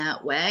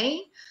that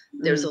way,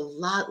 there's a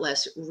lot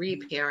less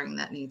repairing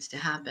that needs to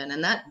happen.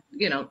 And that,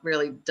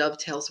 really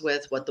dovetails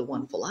with what the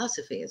One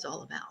philosophy is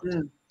all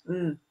about.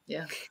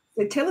 Yeah.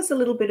 So tell us a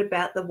little bit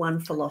about the One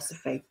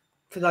philosophy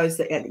for those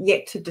that are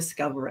yet to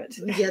discover it.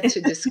 Yet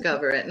to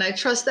discover it. And I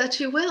trust that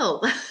you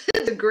will.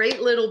 It's a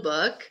great little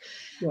book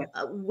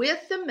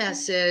with the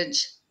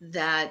message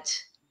that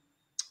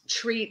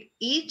treat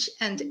each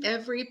and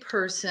every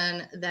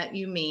person that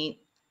you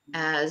meet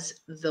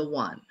as the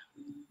one.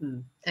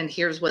 And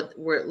here's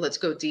let's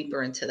go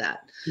deeper into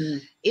that.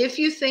 If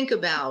you think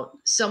about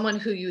someone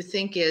who you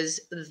think is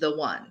the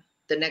one,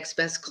 the next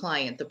best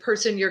client, the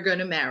person you're going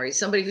to marry,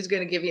 somebody who's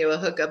going to give you a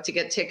hookup to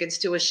get tickets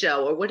to a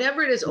show or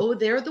whatever it is,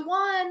 they're the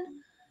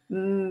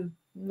one.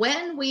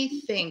 When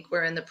we think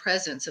we're in the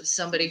presence of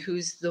somebody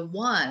who's the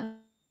one,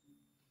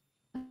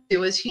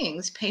 do as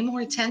beings pay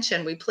more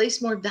attention, we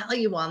place more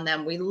value on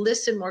them, we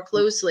listen more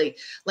closely,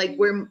 like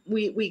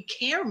we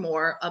care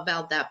more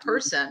about that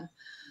person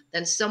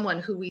than someone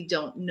who we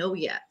don't know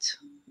yet.